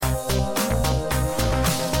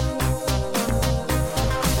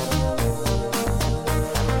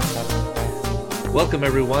Welcome,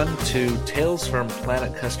 everyone, to Tales from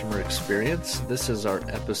Planet Customer Experience. This is our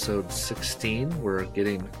episode 16. We're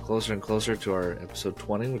getting closer and closer to our episode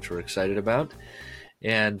 20, which we're excited about.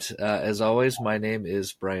 And as always, my name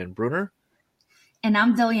is Brian Bruner. And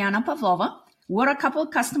I'm Deliana Pavlova. We're a couple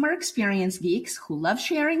of customer experience geeks who love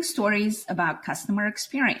sharing stories about customer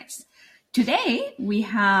experience. Today, we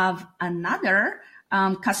have another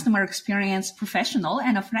customer experience professional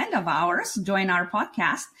and a friend of ours join our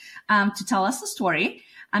podcast to tell us a story.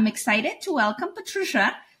 I'm excited to welcome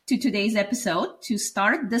Patrycja to today's episode to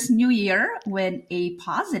start this new year with a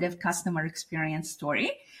positive customer experience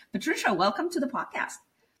story. Patrycja, welcome to the podcast.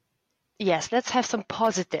 Yes, let's have some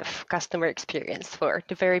positive customer experience for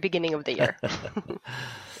the very beginning of the year.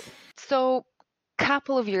 So,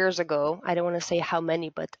 couple of years ago, I don't want to say how many,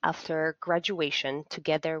 but after graduation,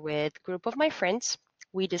 together with a group of my friends,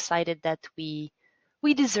 we decided that we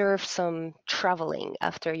deserve some traveling.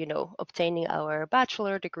 After, obtaining our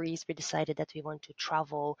bachelor degrees, we decided that we want to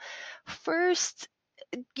travel first,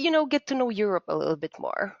 get to know Europe a little bit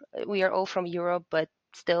more. We are all from Europe, but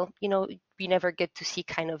still, you never get to see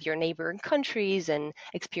kind of your neighboring countries and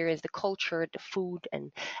experience the culture, the food,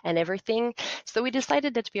 and everything. So we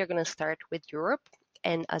decided that we are going to start with Europe.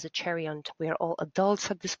 And as a cherry on top, we are all adults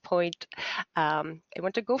at this point. I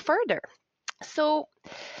want to go further. So,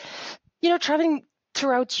 traveling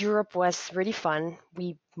throughout Europe was really fun.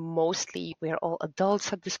 We are all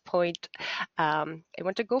adults at this point. I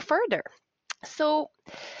want to go further. So,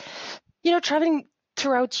 traveling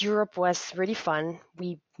throughout Europe was really fun.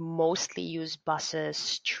 We mostly use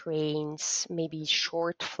buses, trains, maybe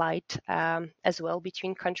short flight as well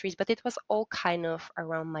between countries, but it was all kind of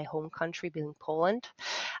around my home country, being Poland.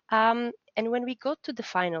 And when we got to the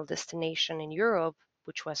final destination in Europe,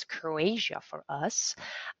 which was Croatia for us,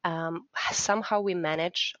 somehow we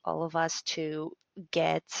managed, all of us, to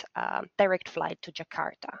get direct flight to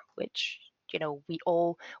Jakarta, which we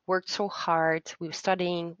all worked so hard. We were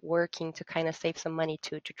studying, working to kind of save some money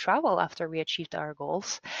to travel after we achieved our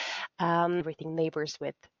goals. Everything neighbors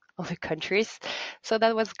with other countries. So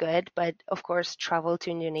that was good. But of course, travel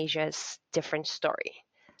to Indonesia is a different story.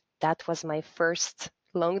 That was my first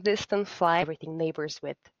long distance flight. Everything neighbors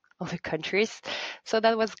with other countries. So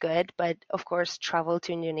that was good. But of course, travel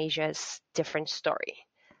to Indonesia is a different story.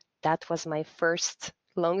 That was my first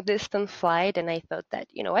long distance flight, and I thought that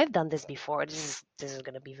I've done this before. This is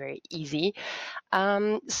going to be very easy.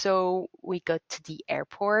 So we got to the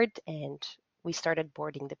airport and we started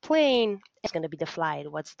boarding the plane. It's going to be the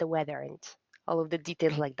flight, what's the weather, and all of the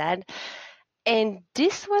details like that. And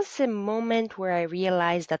this was a moment where I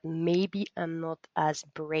realized that maybe I'm not as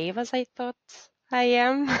brave as I thought I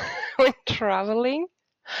am when traveling.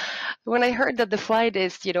 When I heard that the flight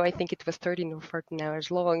is, I think it was 13 or 14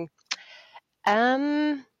 hours long.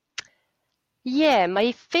 Yeah,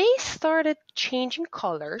 my face started changing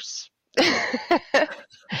colors. I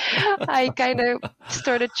kind of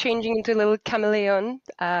started changing into a little chameleon,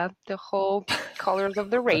 the whole colors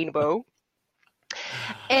of the rainbow.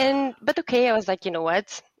 But okay, I was like, you know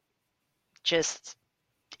what? Just,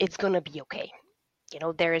 it's gonna be okay.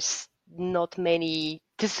 There's not many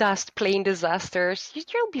plane disasters.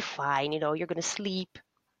 You'll be fine. You're gonna sleep,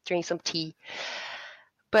 drink some tea.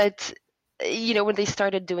 But when they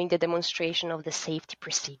started doing the demonstration of the safety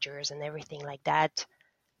procedures and everything like that,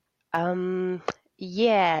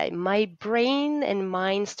 yeah, my brain and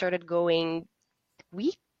mind started going, we're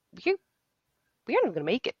not gonna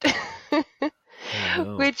make it. Oh,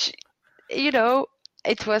 no. Which,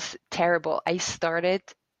 it was terrible. I started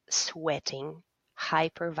sweating,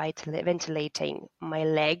 hyperventilating. My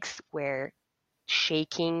legs were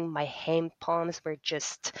shaking. My hand palms were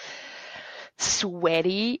just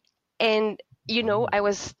sweaty. And, even though I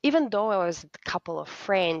was with a couple of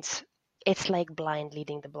friends, it's like blind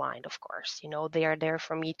leading the blind, of course. They are there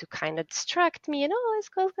for me to kind of distract me and, it's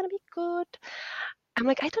going to be good. I'm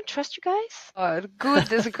like, I don't trust you guys. Oh,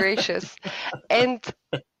 goodness gracious. And,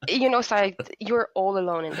 so you're all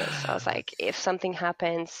alone in this. I was like, if something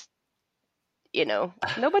happens,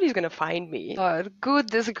 nobody's going to find me. Oh,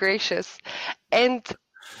 goodness gracious. And,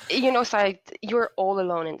 so you're all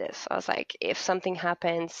alone in this. I was like, if something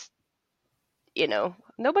happens,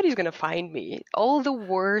 nobody's going to find me. All the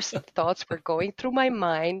worst thoughts were going through my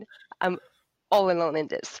mind. I'm all alone in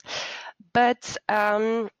this. But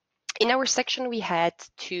in our section, we had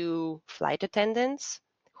 2 flight attendants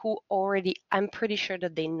who I'm pretty sure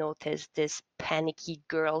that they noticed this panicky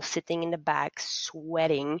girl sitting in the back,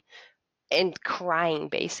 sweating and crying,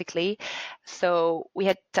 basically. So we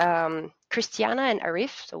had Christiana and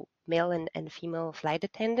Arif, so male and female flight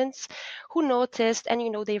attendants, who noticed, and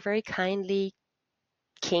they very kindly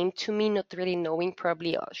came to me not really knowing,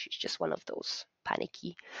 probably, oh, she's just one of those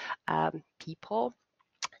panicky people.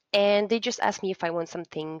 And they just asked me if I want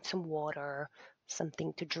something, some water,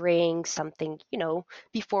 something to drink, something,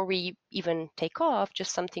 before we even take off,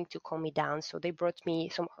 just something to calm me down. So they brought me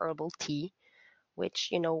some herbal tea,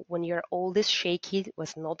 which, when you're all this shaky,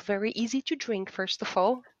 was not very easy to drink, first of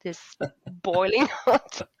all. This boiling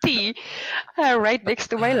hot tea right next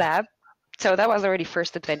to my lab. So that was already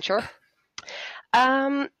first adventure.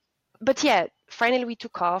 But yeah, finally we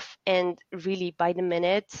took off, and really by the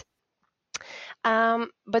minute.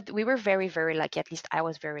 But we were very, very lucky. At least I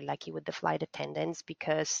was very lucky with the flight attendants,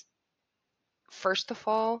 because first of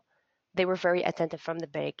all, they were very attentive from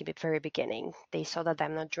the very beginning. They saw that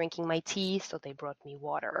I'm not drinking my tea, so they brought me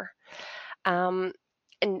water. And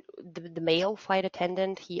the male flight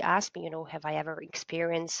attendant, he asked me, have I ever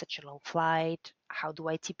experienced such a long flight? How do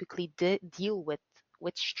I typically deal with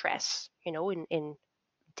stress, in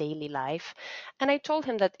daily life? And I told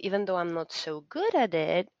him that even though I'm not so good at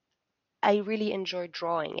it, I really enjoy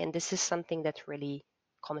drawing, and this is something that really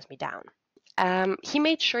calms me down. He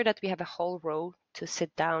made sure that we have a whole row to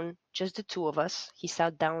sit down, just the two of us. He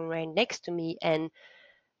sat down right next to me, and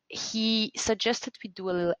he suggested we do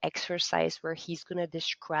a little exercise where he's going to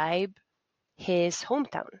describe his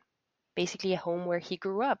hometown, basically a home where he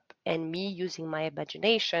grew up. And me, using my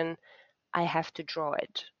imagination, I have to draw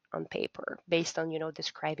it on paper based on,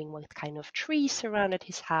 describing what kind of trees surrounded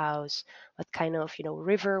his house, what kind of,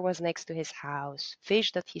 river was next to his house,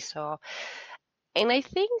 fish that he saw. And I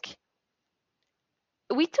think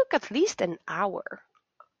we took at least an hour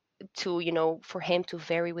to, for him to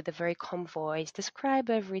with a very calm voice, describe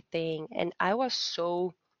everything. And I was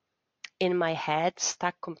so in my head,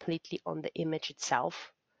 stuck completely on the image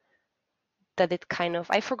itself, that it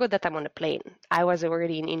I forgot that I'm on a plane. I was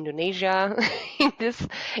already in Indonesia, in this,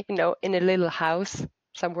 in a little house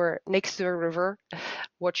somewhere next to a river,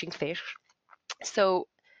 watching fish. So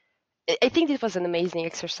I think it was an amazing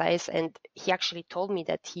exercise. And he actually told me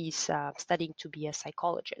that he's studying to be a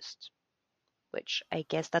psychologist, which I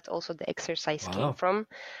guess that's also the exercise came from.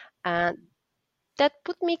 And that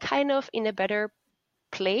put me kind of in a better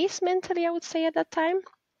place mentally, I would say, at that time.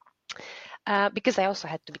 Because I also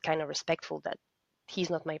had to be kind of respectful that he's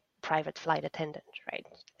not my private flight attendant, right?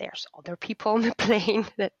 There's other people on the plane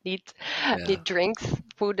that need drinks,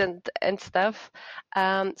 food, and stuff.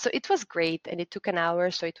 So it was great, and it took an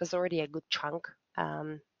hour, so it was already a good chunk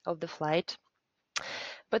of the flight.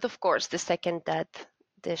 But of course, the second that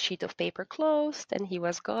the sheet of paper closed and he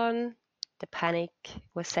was gone, the panic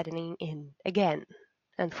was setting in again,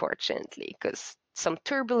 unfortunately, because some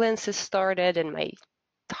turbulences started and my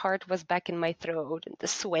heart was back in my throat and the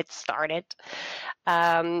sweat started.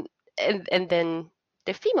 And then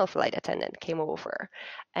the female flight attendant came over,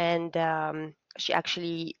 and she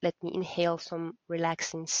actually let me inhale some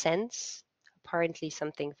relaxing scents, apparently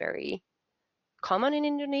something very common in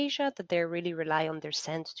Indonesia, that they really rely on their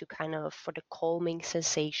scents to kind of for the calming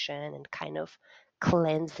sensation and kind of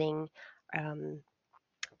cleansing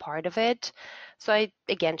part of it. So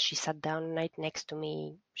she sat down right next to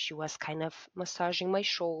me. She was kind of massaging my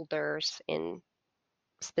shoulders in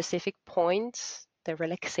specific points, the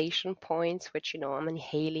relaxation points, which, I'm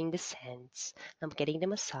inhaling the scents, I'm getting the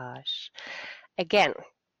massage. Again,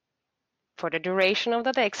 for the duration of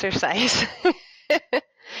that exercise,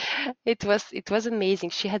 it was amazing.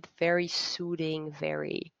 She had very soothing,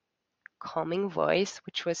 very calming voice,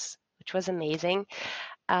 which was amazing.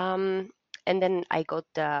 And then I got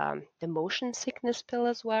the motion sickness pill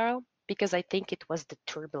as well, because I think it was the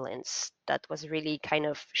turbulence that was really kind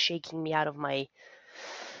of shaking me out of my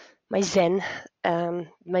zen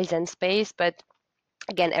space. But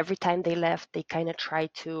again, every time they left, they kind of tried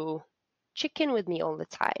to check in with me all the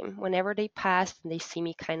time. Whenever they passed and they see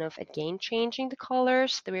me kind of again changing the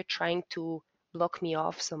colors, they were trying to block me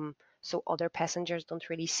off so other passengers don't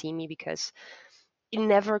really see me, because you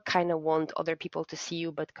never kind of want other people to see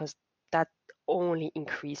you, but because that only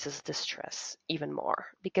increases the stress even more.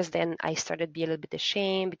 Because then I started to be a little bit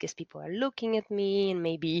ashamed because people are looking at me and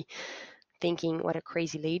maybe thinking, what a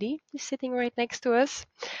crazy lady is sitting right next to us.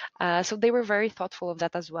 So they were very thoughtful of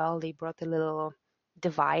that as well. They brought a little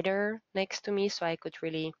divider next to me so I could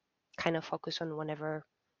really kind of focus on whenever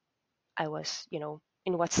I was,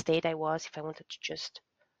 in what state I was, if I wanted to just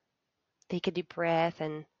take a deep breath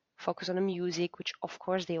and focus on the music, which of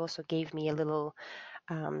course they also gave me a little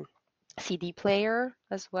CD player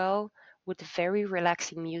as well, with very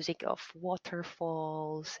relaxing music of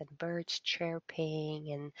waterfalls and birds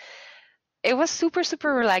chirping. And it was super,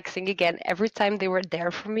 super relaxing. Again, every time they were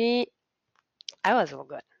there for me, I was all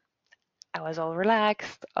good. I was all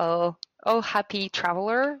relaxed, all happy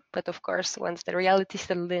traveler. But of course, once the reality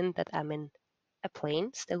settled in that I'm in a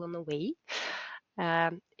plane still on the way,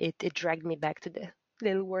 it dragged me back to the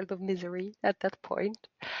little world of misery at that point.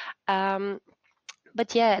 Um,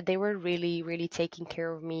 but yeah, they were really, really taking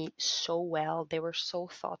care of me so well. They were so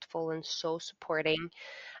thoughtful and so supporting,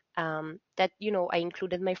 that, I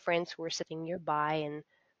included my friends who were sitting nearby, and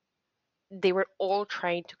they were all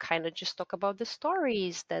trying to kind of just talk about the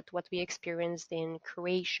stories that what we experienced in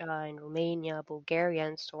Croatia and Romania, Bulgaria,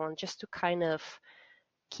 and so on, just to kind of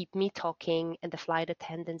keep me talking. And the flight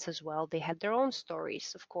attendants as well, they had their own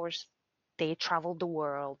stories. Of course, they traveled the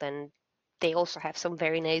world, and they also have some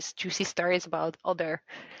very nice, juicy stories about other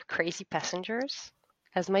crazy passengers,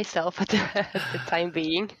 as myself at the time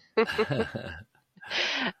being.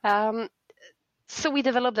 Um, so we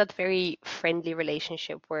developed that very friendly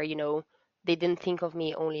relationship where, they didn't think of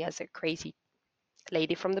me only as a crazy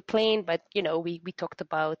lady from the plane, but, we talked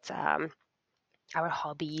about our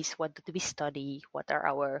hobbies, what do we study, what are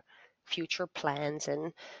our future plans,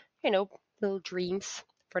 and, little dreams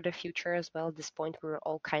for the future as well. At this point, we were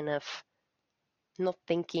all kind of not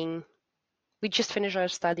thinking. We just finished our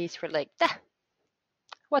studies. We're like,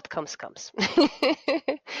 what comes, comes.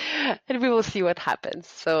 And we will see what happens.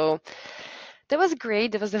 So that was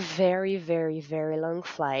great. It was a very, very, very long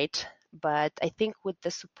flight. But I think with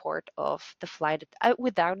the support of the flight,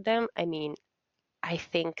 without them, I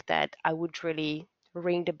think that I would really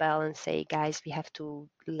ring the bell and say, guys, we have to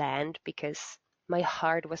land, because my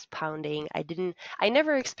heart was pounding. I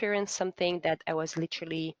never experienced something that I was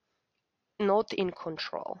literally not in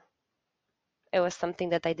control. It was something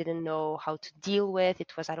that I didn't know how to deal with.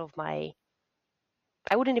 It was out of I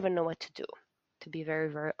wouldn't even know what to do, to be very,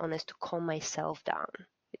 very honest, to calm myself down.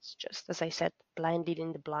 It's just, as I said, blind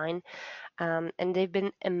leading the blind. And they've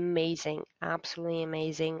been amazing, absolutely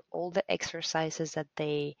amazing. All the exercises that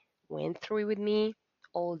they went through with me,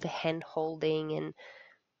 all the hand holding and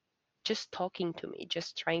just talking to me,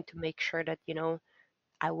 just trying to make sure that,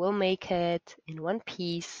 I will make it in one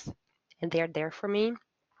piece, and they're there for me.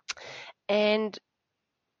 And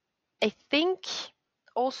I think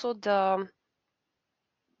also the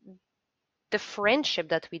friendship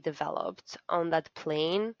that we developed on that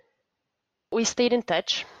plane, we stayed in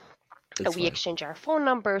touch. That's We fun. exchanged our phone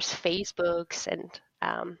numbers, Facebooks,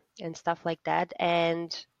 and stuff like that.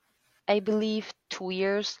 And I believe 2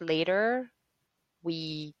 years later,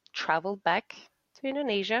 we traveled back to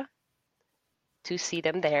Indonesia to see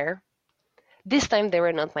them there. This time they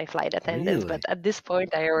were not my flight attendants, but Really? at this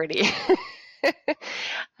point I already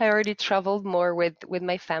I already traveled more with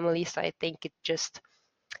my family, so I think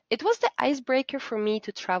it was the icebreaker for me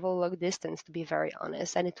to travel long distance, to be very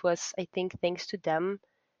honest. And it was, I think, thanks to them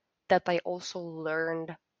that I also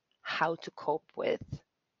learned how to cope with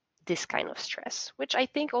this kind of stress, which I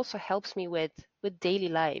think also helps me with daily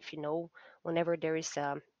life. Whenever there is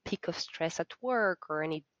a peak of stress at work or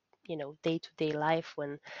any day-to-day life,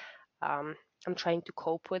 when I'm trying to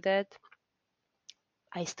cope with it,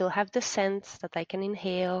 I still have the sense that I can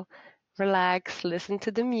inhale, relax, listen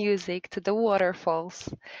to the music, to the waterfalls,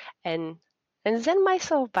 and zen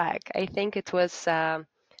myself back. I think it was a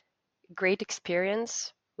great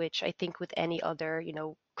experience, which I think with any other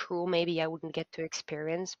crew maybe I wouldn't get to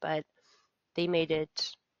experience, but they made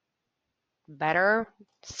it better,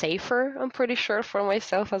 safer, I'm pretty sure, for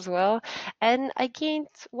myself as well. And I gained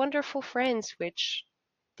wonderful friends, which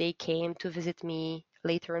they came to visit me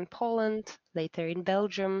later in Poland, later in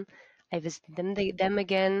Belgium. I visited them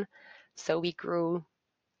again. So we grew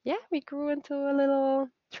into a little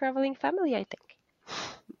traveling family, I think.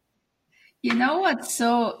 You know what's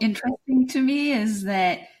so interesting to me is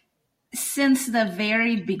that since the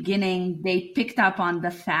very beginning, they picked up on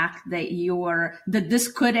the fact that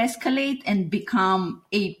this could escalate and become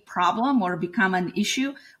a problem or become an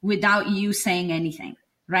issue without you saying anything,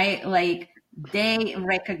 right? Like they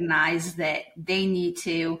recognize that they need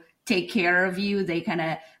to take care of you. They kind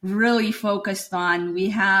of really focused on, we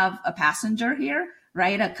have a passenger here,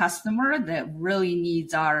 right? A customer that really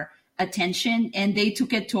needs our attention. And they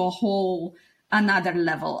took it to a whole another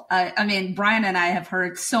level. I mean, Brian and I have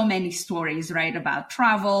heard so many stories, right, about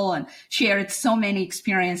travel and shared so many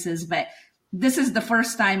experiences, but this is the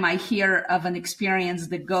first time I hear of an experience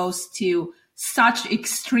that goes to such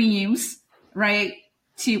extremes, right?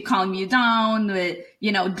 To calm you down with,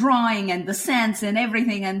 drawing and the sense and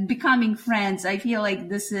everything and becoming friends. I feel like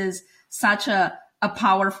this is such a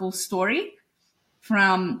powerful story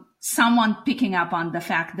from someone picking up on the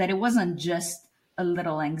fact that it wasn't just a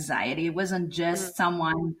little anxiety. It wasn't just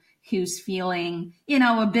someone who's feeling,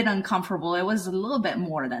 a bit uncomfortable. It was a little bit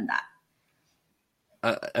more than that.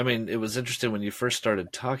 I mean, it was interesting when you first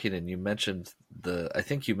started talking and you mentioned I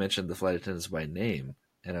think you mentioned the flight attendants by name.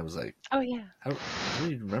 And I was like, Oh, yeah. how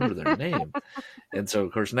do you remember their name? And so,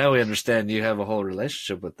 of course, now we understand you have a whole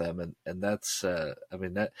relationship with them. And that's, I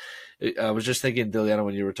mean, I was just thinking, Diliana,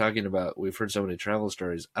 when you were talking about, we've heard so many travel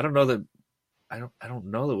stories. I don't know that I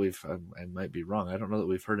might be wrong. I don't know that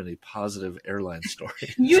we've heard any positive airline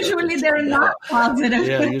stories. Usually they're not positive.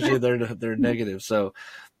 Yeah, usually they're negative. So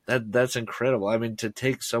that's incredible. I mean, to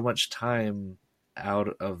take so much time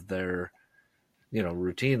out of their,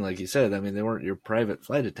 routine, like you said. I mean, they weren't your private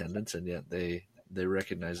flight attendants, and yet they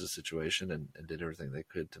recognized the situation and did everything they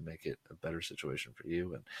could to make it a better situation for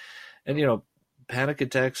you. And panic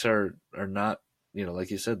attacks are not,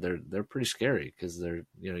 like you said, they're pretty scary because they're,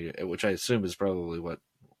 which I assume is probably what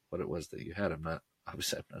it was that you had.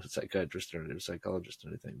 Obviously I'm not a psychiatrist or a psychologist or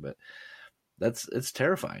anything, but it's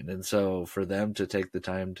terrifying. And so for them to take the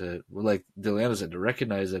time to, like Diliana said, to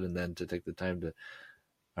recognize it and then to take the time to,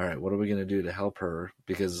 all right, what are we going to do to help her?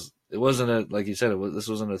 Because it wasn't like you said, this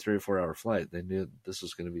wasn't a 3 or 4 hour flight. They knew this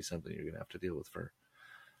was going to be something you're going to have to deal with for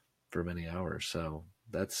many hours. So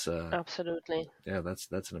that's Absolutely. Yeah,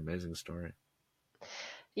 that's an amazing story.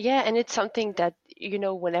 Yeah, and it's something that,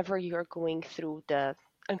 whenever you're going through the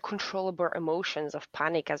uncontrollable emotions of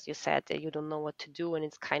panic, as you said, that you don't know what to do, and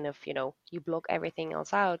it's kind of, you block everything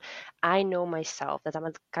else out. I know myself that I'm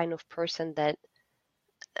a kind of person that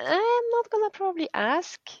I'm not gonna probably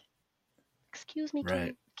ask, excuse me,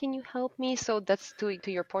 Right. can you help me? So that's to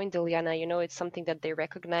your point, Diliana, it's something that they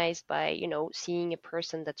recognize by, seeing a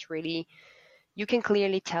person that's really, you can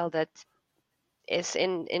clearly tell that is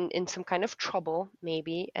in some kind of trouble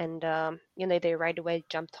maybe, and they right away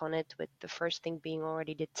jumped on it, with the first thing being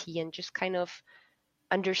already the tea and just kind of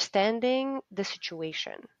understanding the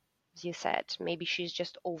situation. As you said, maybe she's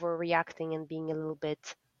just overreacting and being a little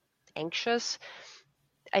bit anxious.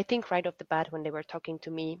 I think right off the bat when they were talking to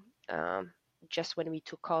me, just when we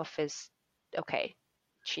took off, is okay,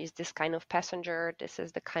 she's this kind of passenger, this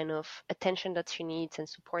is the kind of attention that she needs and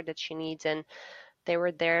support that she needs, and they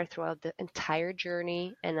were there throughout the entire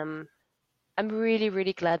journey. And I'm really,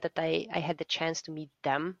 really glad that I had the chance to meet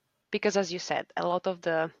them, because as you said, a lot of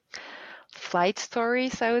the flight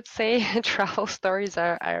stories, I would say, travel stories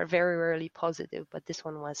are very rarely positive, but this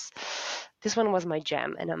one was my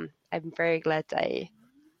jam, and I'm very glad I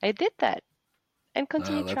did that and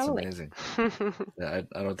continue traveling. That's amazing. Yeah,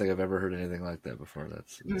 I don't think I've ever heard anything like that before.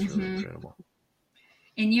 That's really incredible.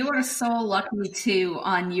 And you were so lucky too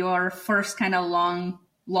on your first kind of long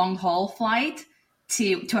haul flight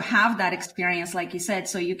to have that experience, like you said,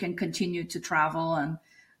 so you can continue to travel and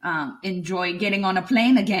enjoy getting on a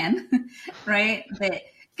plane again, right?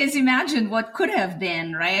 Because imagine what could have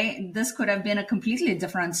been, right? This could have been a completely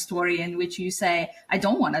different story in which you say, I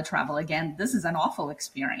don't want to travel again. This is an awful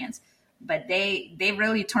experience. But they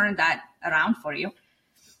really turned that around for you.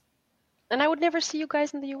 And I would never see you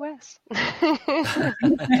guys in the US.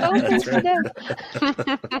 That's right.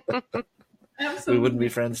 We wouldn't be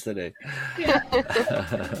friends today. Yeah.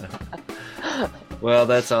 Well,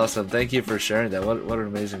 that's awesome. Thank you for sharing that. What an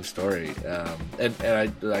amazing story. And I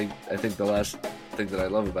think the last thing that I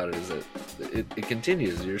love about it is that it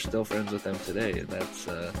continues. You're still friends with them today, and that's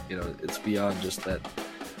it's beyond just that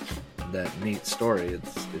neat story.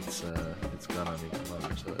 It's gone on even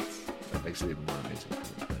longer, so that makes it even more amazing.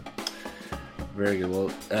 Very good.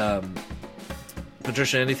 Well,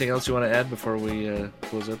 Patrycja, anything else you want to add before we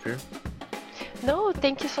close up here? No,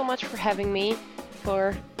 thank you so much for having me,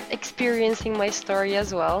 for experiencing my story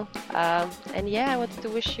as well. And yeah, I wanted to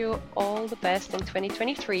wish you all the best in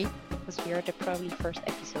 2023, because we are the probably first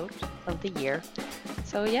episode of the year.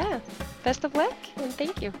 So yeah, best of luck and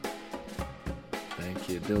thank you. Thank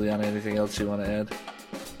you. Diliana, anything else you want to add?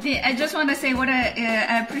 I just want to say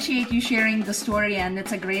I appreciate you sharing the story, and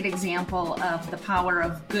it's a great example of the power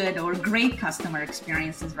of good or great customer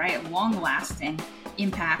experiences, right? Long-lasting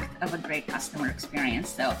impact of a great customer experience.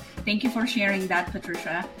 So thank you for sharing that,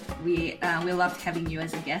 Patrycja. We loved having you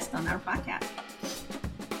as a guest on our podcast.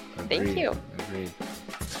 Thank you. Agreed.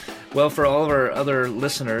 Well, for all of our other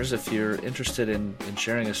listeners, if you're interested in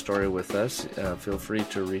sharing a story with us, feel free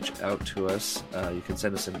to reach out to us. You can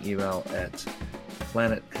send us an email at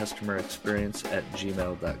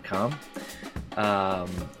planetcustomerexperience@gmail.com.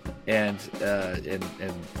 And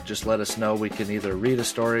just let us know. We can either read a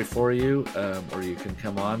story for you, or you can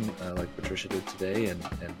come on like Patrycja did today and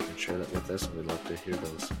share that with us. And we'd love to hear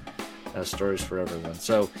those stories for everyone.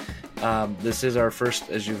 So this is our first,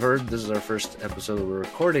 as you've heard, this is our first episode that we're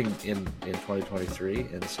recording in 2023,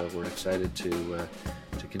 and so we're excited to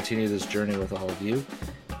continue this journey with all of you.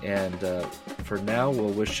 And for now, we'll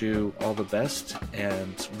wish you all the best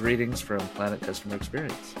and greetings from Planet Customer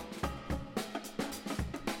Experience.